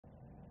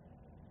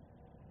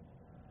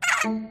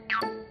Ball?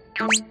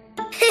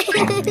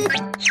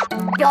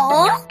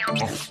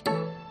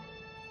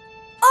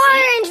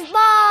 Orange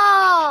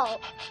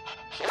ball!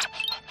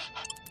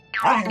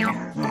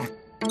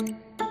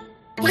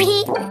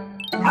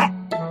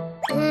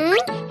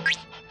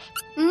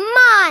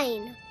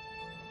 Mine!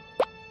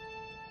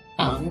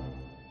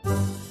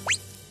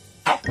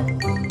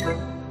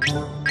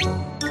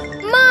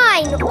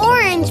 Mine!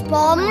 Orange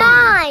ball,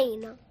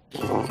 mine!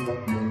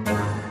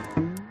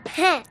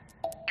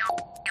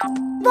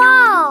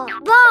 Ball!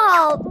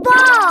 Ball!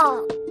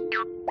 Ball!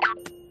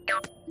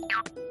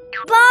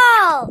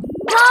 Ball!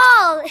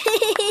 Ball!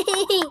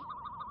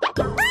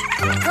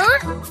 Huh?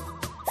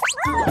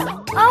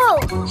 Oh!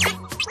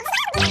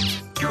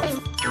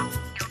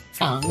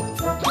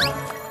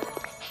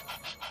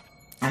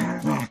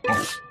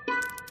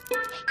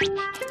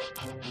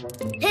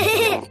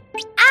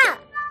 Ah!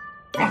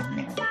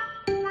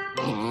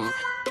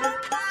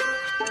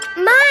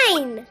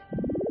 Mine!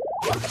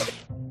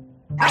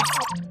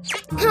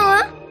 Huh?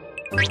 Huh?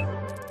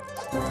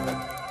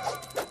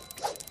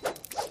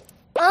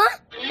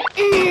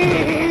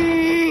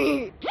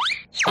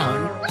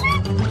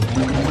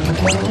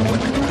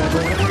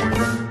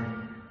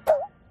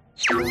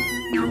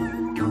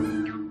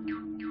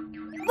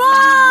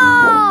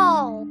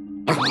 Ball!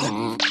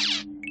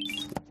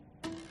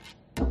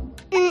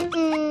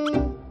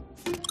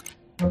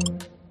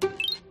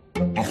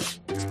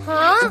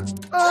 Huh?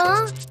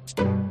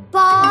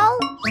 Ball?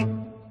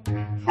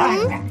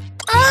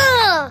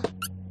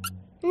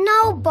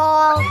 No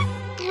ball.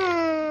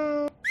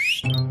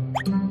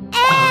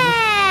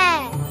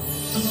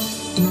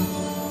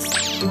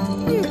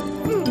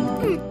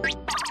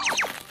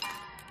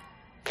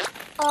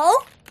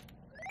 Oh?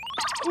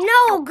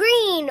 No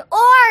green,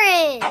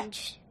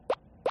 orange.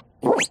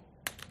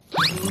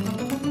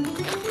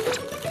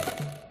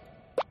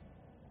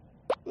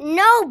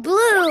 No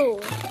blue.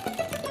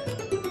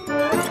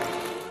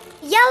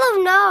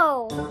 Yellow,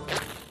 no.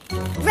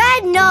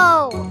 Red,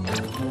 no.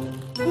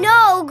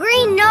 No,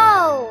 green,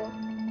 no.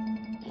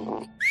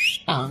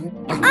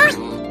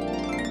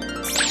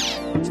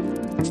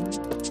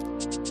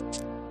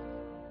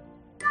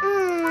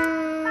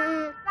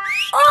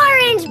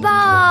 Orange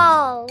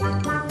ball.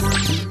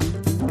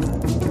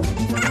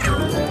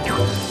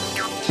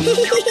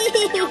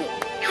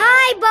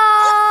 Hi,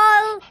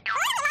 ball.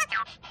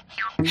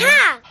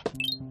 Ha!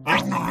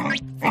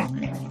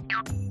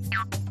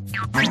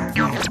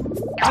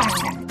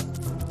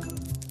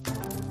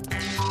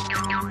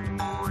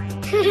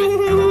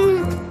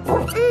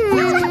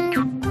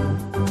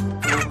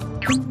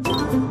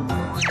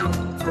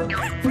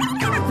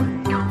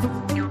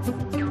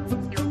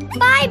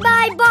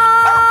 Bye-bye,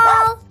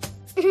 ball!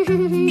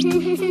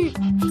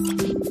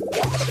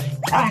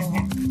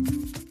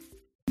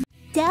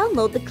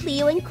 Download the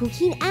Cleo and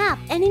Cuquín app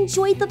and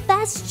enjoy the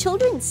best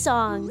children's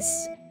songs.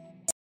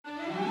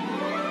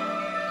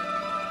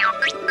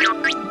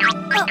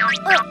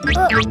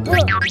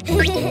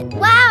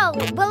 Wow,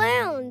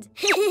 balloons!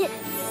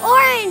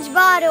 Orange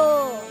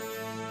bottle!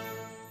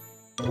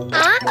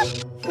 Huh?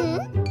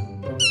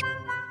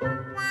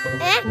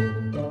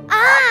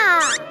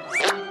 Ah!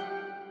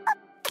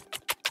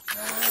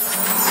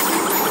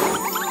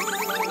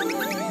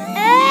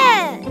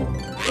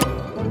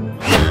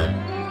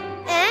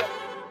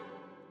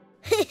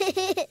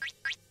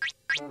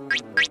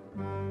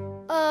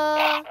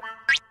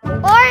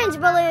 Orange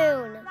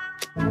balloon.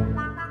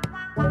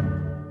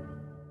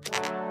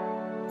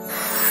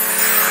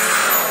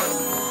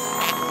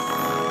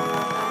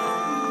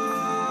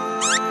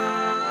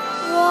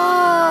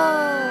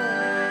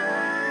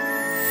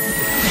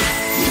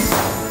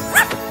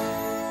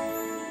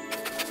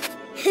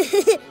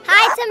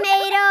 Hi,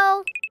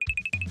 tomato.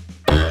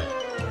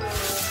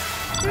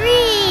 3,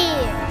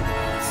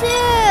 2,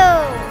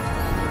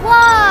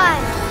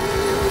 1.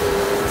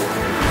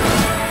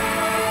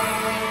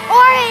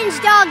 Orange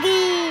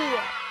doggy.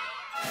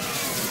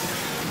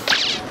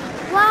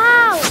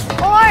 Wow,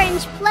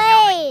 orange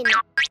plane.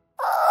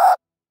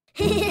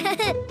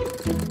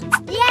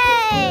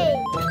 Yay!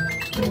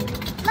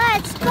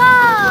 Let's go.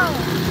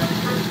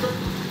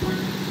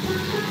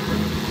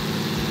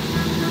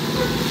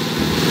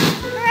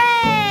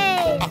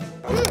 Hooray!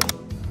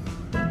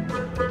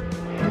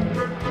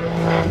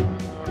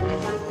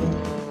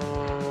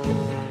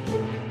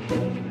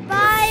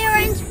 Bye,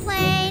 orange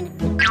plane.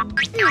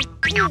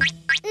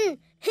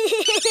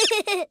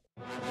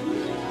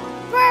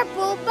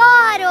 Purple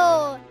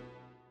bottle.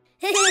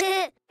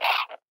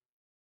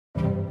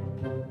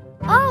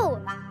 Oh,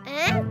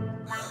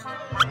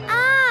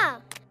 ah.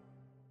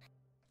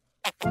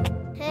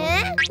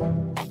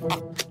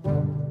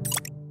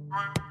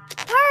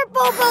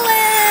 Purple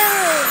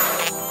balloon.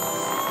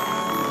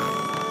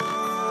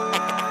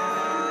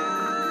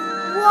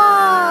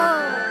 Whoa.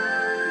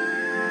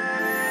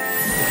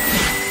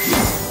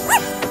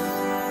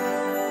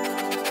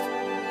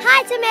 Hi,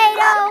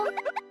 tomato.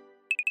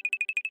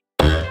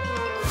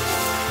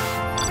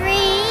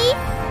 3,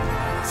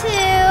 2,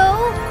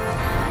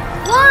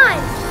 1.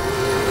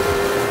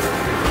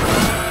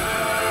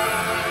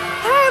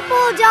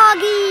 Purple doggy.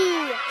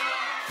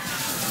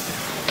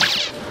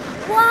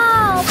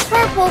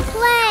 purple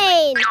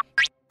plane!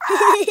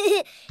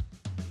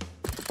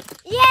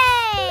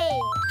 Yay!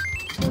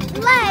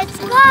 Let's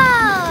go!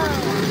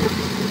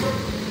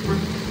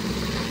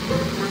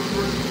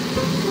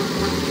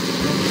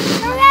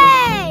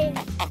 Hooray!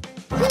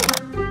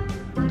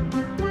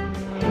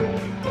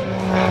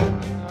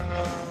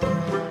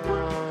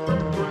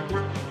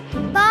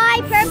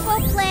 Bye,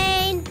 purple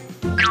plane!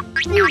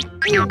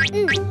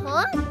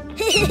 Huh?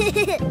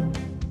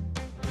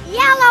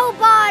 Yellow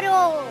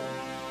bottle!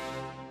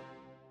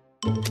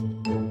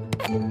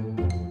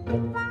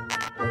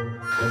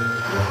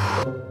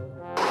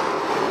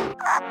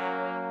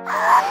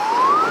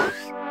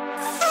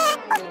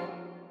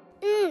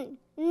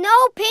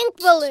 No pink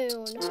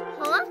balloon,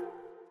 huh?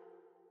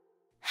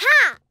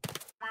 Ha!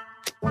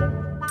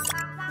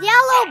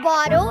 Yellow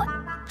bottle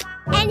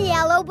and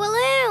yellow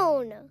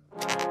balloon.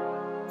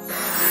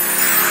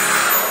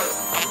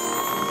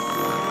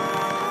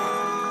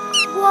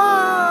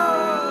 Whoa!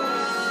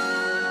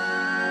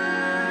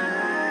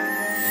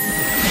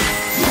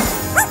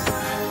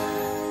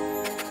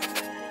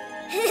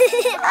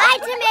 Hi,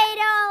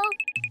 tomato.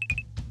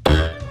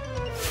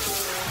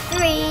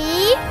 3,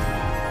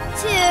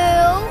 2,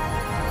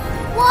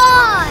 1.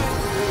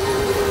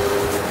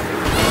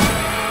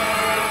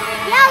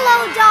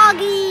 Yellow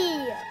doggy.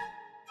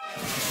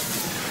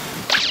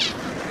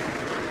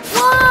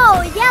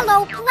 Whoa,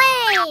 yellow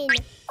plane.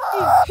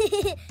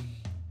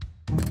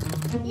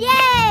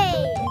 Yay!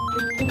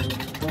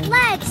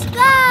 Let's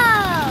go!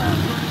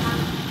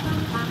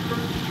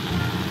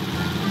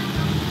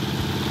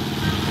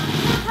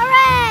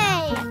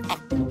 Hooray!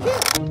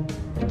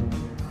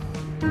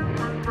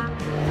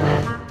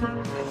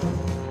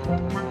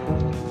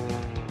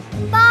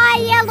 Bye,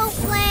 yellow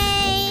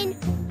plane!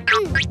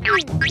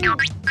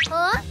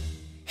 Huh?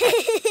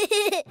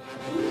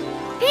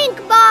 Pink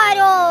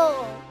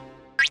bottle!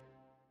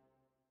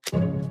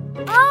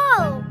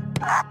 Oh!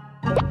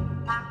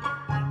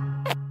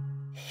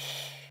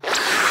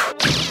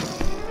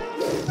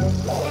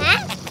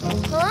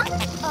 Huh?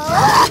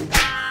 Oh!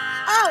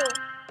 Oh!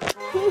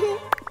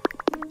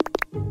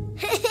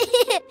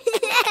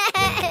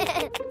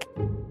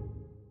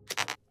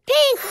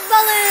 Pink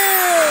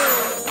balloon!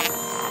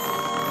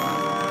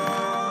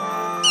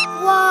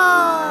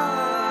 Whoa!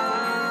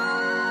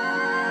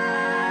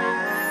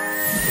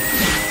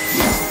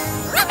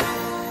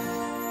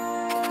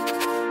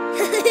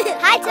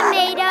 Hi,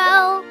 tomato!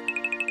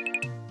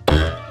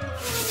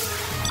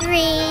 3,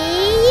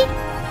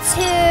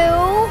 2,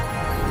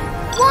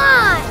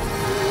 1.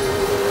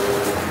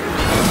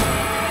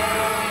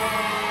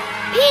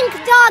 Pink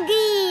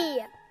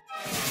doggy!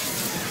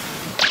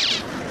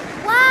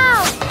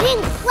 Wow,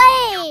 pink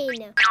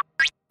plane!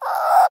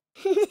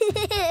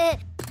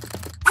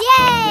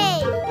 Yay!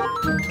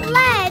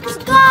 Let's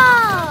go!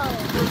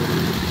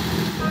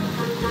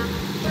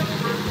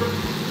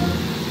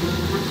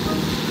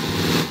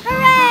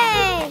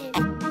 Hooray!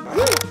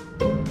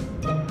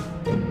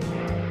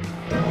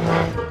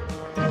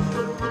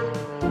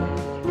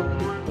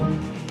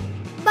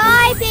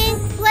 Bye, pink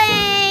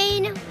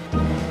plane!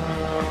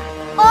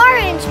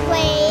 Orange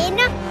plane,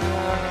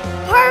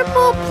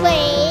 purple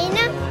plane,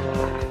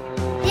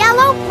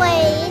 yellow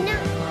plane,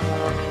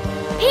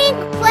 pink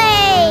plane.